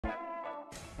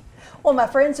Well, my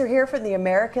friends are here from the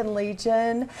American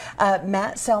Legion.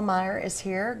 Matt Selmeyer is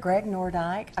here. Greg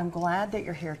Nordyke, I'm glad that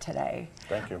you're here today.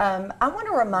 Thank you. I want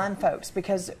to remind folks,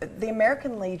 because the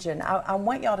American Legion, I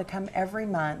want y'all to come every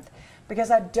month, because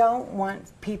I don't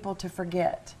want people to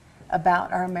forget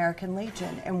about our American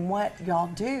Legion and what y'all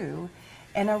do.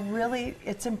 And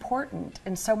it's important.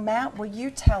 And so, Matt, will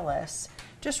you tell us,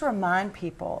 just remind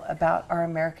people about our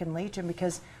American Legion,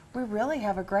 because we really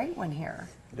have a great one here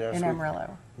in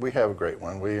Amarillo. We have a great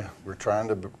one. We're trying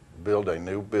to build a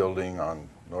new building on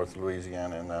North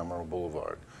Louisiana and Amarillo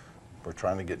Boulevard. We're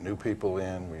trying to get new people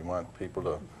in. We want people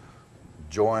to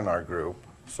join our group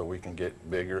so we can get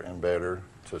bigger and better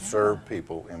to serve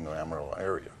people in the Amarillo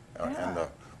area, and the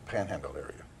Panhandle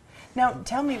area. Now,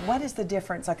 tell me, what is the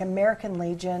difference? Like American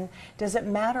Legion, does it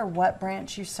matter what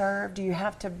branch you serve? Do you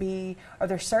have to be, are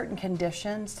there certain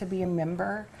conditions to be a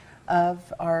member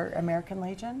of our American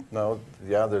Legion? No,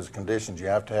 there's conditions. You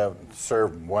have to have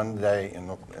served 1 day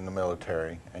in the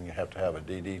military, and you have to have a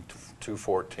DD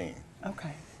 214.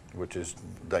 Okay. Which is,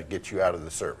 that gets you out of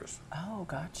the service. Oh,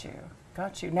 got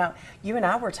you. Now, you and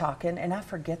I were talking, and I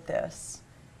forget this.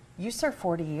 You served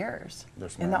 40 years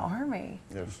in the Army.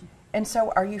 Yes. And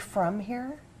so, are you from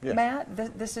here, yes. Matt?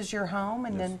 This is your home,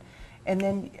 and yes.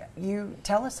 then you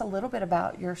tell us a little bit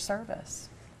about your service.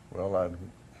 Well, I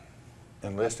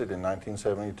enlisted in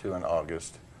 1972 in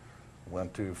August.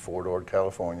 Went to Fort Ord,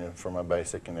 California for my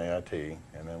basic and AIT,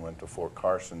 and then went to Fort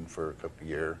Carson for a couple of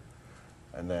years,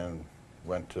 and then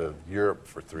went to Europe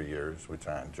for 3 years, which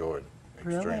I enjoyed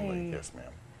extremely. Really? Yes, ma'am.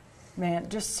 Man,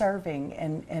 just serving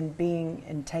and being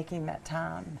and taking that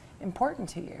time, important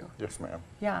to you. Yes, ma'am.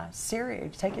 Yeah,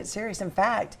 serious. Take it serious. In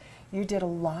fact, you did a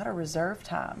lot of reserve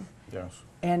time. Yes.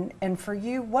 And for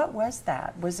you, what was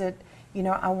that? Was it,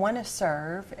 I want to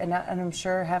serve, and I'm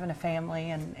sure having a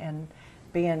family and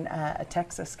being a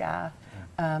Texas guy,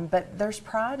 but there's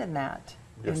pride in that.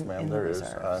 Yes, ma'am, there is.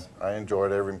 I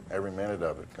enjoyed every minute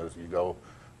of it, because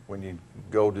when you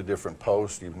go to different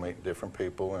posts, you meet different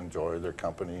people, enjoy their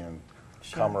company and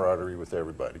camaraderie with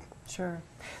everybody. Sure.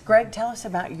 Greg, tell us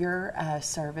about your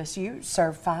service. You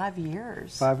served 5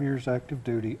 years. 5 years active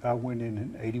duty. I went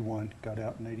in 81, got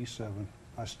out in 87.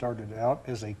 I started out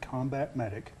as a combat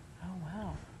medic. Oh,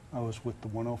 wow. I was with the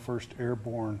 101st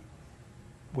Airborne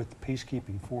with the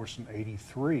Peacekeeping Force in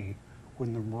 83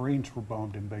 when the Marines were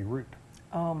bombed in Beirut.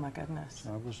 Oh, my goodness.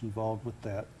 I was involved with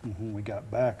that. And when we got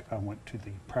back, I went to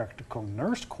the practical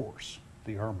nurse course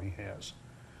the Army has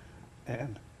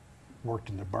and worked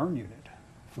in the burn unit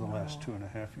for the last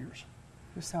 2.5 years.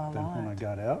 You saw a lot. Then when I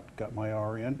got out, got my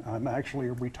RN. I'm actually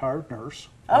a retired nurse.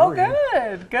 Oh, RN.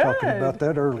 good. Talking about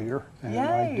that earlier. And Yay.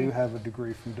 I do have a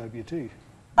degree from WT.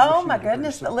 Oh my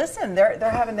goodness! So. Listen, they're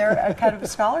having their kind of a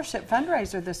scholarship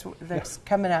fundraiser that's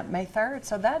coming up May 3rd.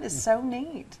 So that is so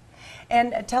neat.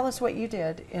 And tell us what you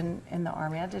did in the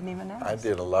Army. I didn't even know. I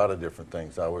did a lot of different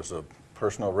things. I was a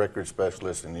personal record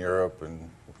specialist in Europe and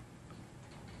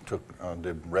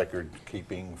did record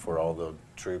keeping for all the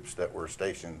troops that were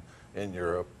stationed in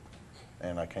Europe.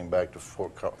 And I came back to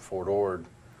Fort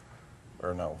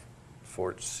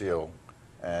Sill,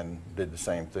 and did the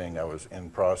same thing. I was in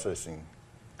processing.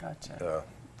 Gotcha.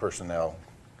 Personnel,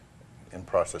 in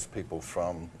process people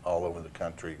from all over the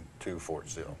country to Fort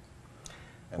Sill.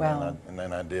 And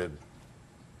then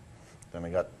I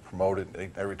got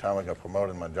promoted. Every time I got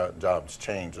promoted, my jobs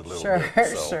changed a little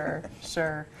bit. So.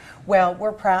 Sure. Well,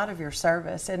 we're proud of your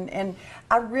service, and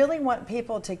I really want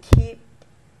people to keep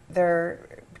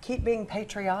being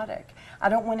patriotic. I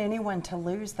don't want anyone to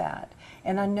lose that,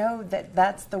 and I know that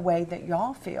that's the way that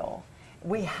y'all feel.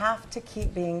 We have to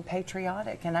keep being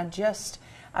patriotic, and I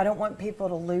don't want people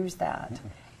to lose that.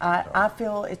 I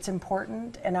feel it's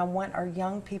important, and I want our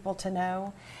young people to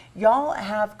know. Y'all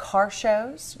have car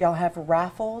shows, y'all have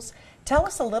raffles. Tell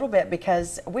us a little bit,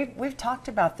 because we've talked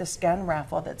about this gun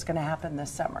raffle that's going to happen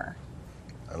this summer.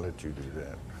 I'll let you do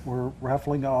that. We're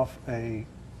raffling off a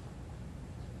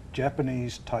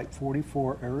Japanese Type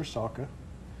 44 Arisaka. It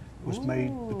was made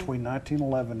between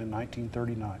 1911 and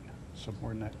 1939,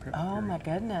 somewhere in that period. Oh my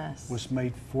goodness. Was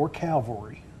made for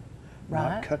cavalry.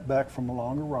 Right. Not cut back from a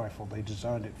longer rifle. They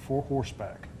designed it for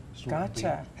horseback. So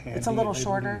gotcha. It's a little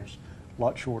shorter? A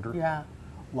lot shorter. Yeah.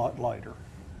 A lot lighter.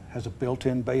 Has a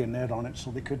built-in bayonet on it, so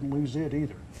they couldn't lose it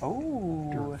either. Oh.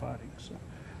 During fighting. So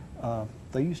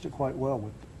they used it quite well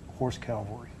with horse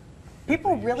cavalry.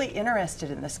 People really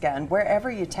interested in this gun.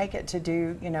 Wherever you take it to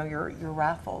do, your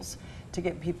raffles, to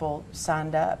get people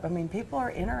signed up. I mean, people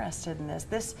are interested in this.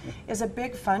 This is a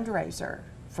big fundraiser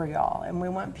for y'all, and we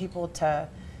want people to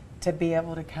be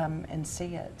able to come and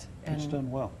see it. And, it's done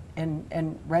well.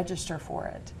 And register for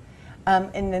it.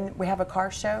 And then we have a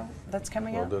car show that's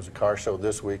coming Well, up? there's a car show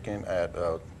this weekend at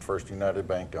First United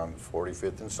Bank on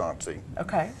 45th and Soncy.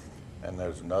 Okay. And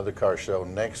there's another car show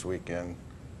next weekend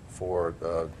for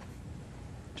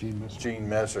Gene Messer. Gene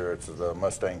Messer. It's the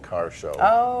Mustang Car Show.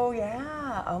 Oh,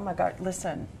 yeah. Oh, my God.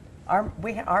 Listen,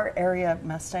 our area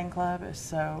Mustang Club is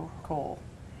so cool.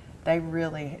 They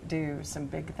really do some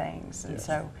big things. And Yes.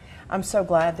 so I'm so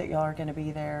glad that y'all are going to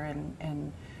be there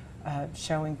and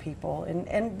showing people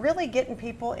and really getting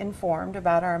people informed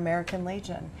about our American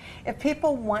Legion. If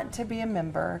people want to be a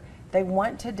member, they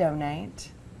want to donate,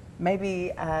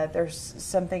 maybe there's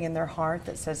something in their heart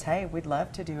that says, hey, we'd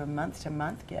love to do a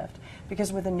month-to-month gift.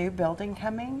 Because with a new building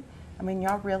coming, I mean,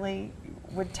 y'all really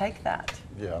would take that.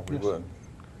 Yeah, we Yes. would.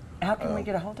 How can we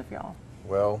get a hold of y'all?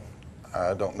 Well,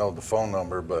 I don't know the phone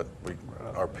number, but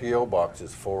our P.O. box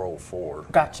is 404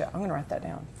 Gotcha. I'm going to write that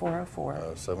down.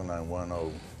 404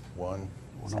 79101.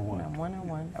 101.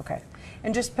 101. Okay.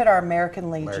 And just put our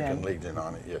American Legion. American Legion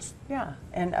on it, yes. Yeah,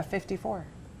 and a 54.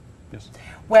 Yes.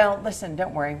 Well, listen,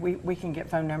 don't worry. We can get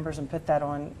phone numbers and put that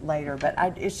on later. But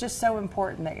it's just so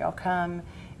important that y'all come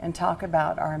and talk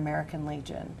about our American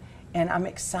Legion. And I'm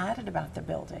excited about the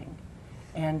building.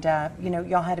 And, you know,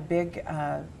 y'all had a big,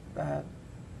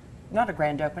 not a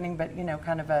grand opening, but, you know,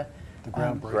 kind of a The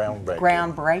groundbreaking. Groundbreaking.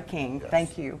 groundbreaking. Yes.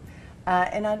 Thank you.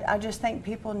 And I just think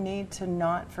people need to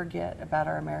not forget about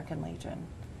our American Legion.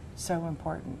 So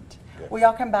important. Yes. Will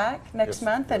y'all come back next Yes.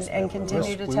 month Yes, and ma'am, we continue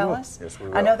will. to We tell will. us? Yes,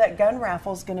 we I know will. that gun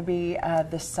raffle is going to be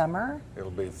this summer.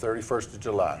 It'll be 31st of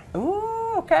July.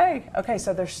 Ooh, okay. Okay,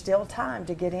 so there's still time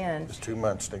to get in. Just 2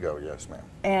 months to go, yes,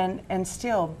 ma'am. And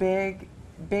still big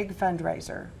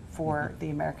fundraiser for the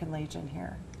American Legion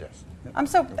here. Yes. I'm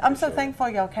so Appreciate it. thankful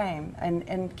y'all came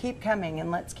and keep coming and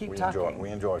let's keep talking. We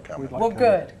enjoy coming. We'd like Well,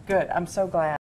 to- good. I'm so glad.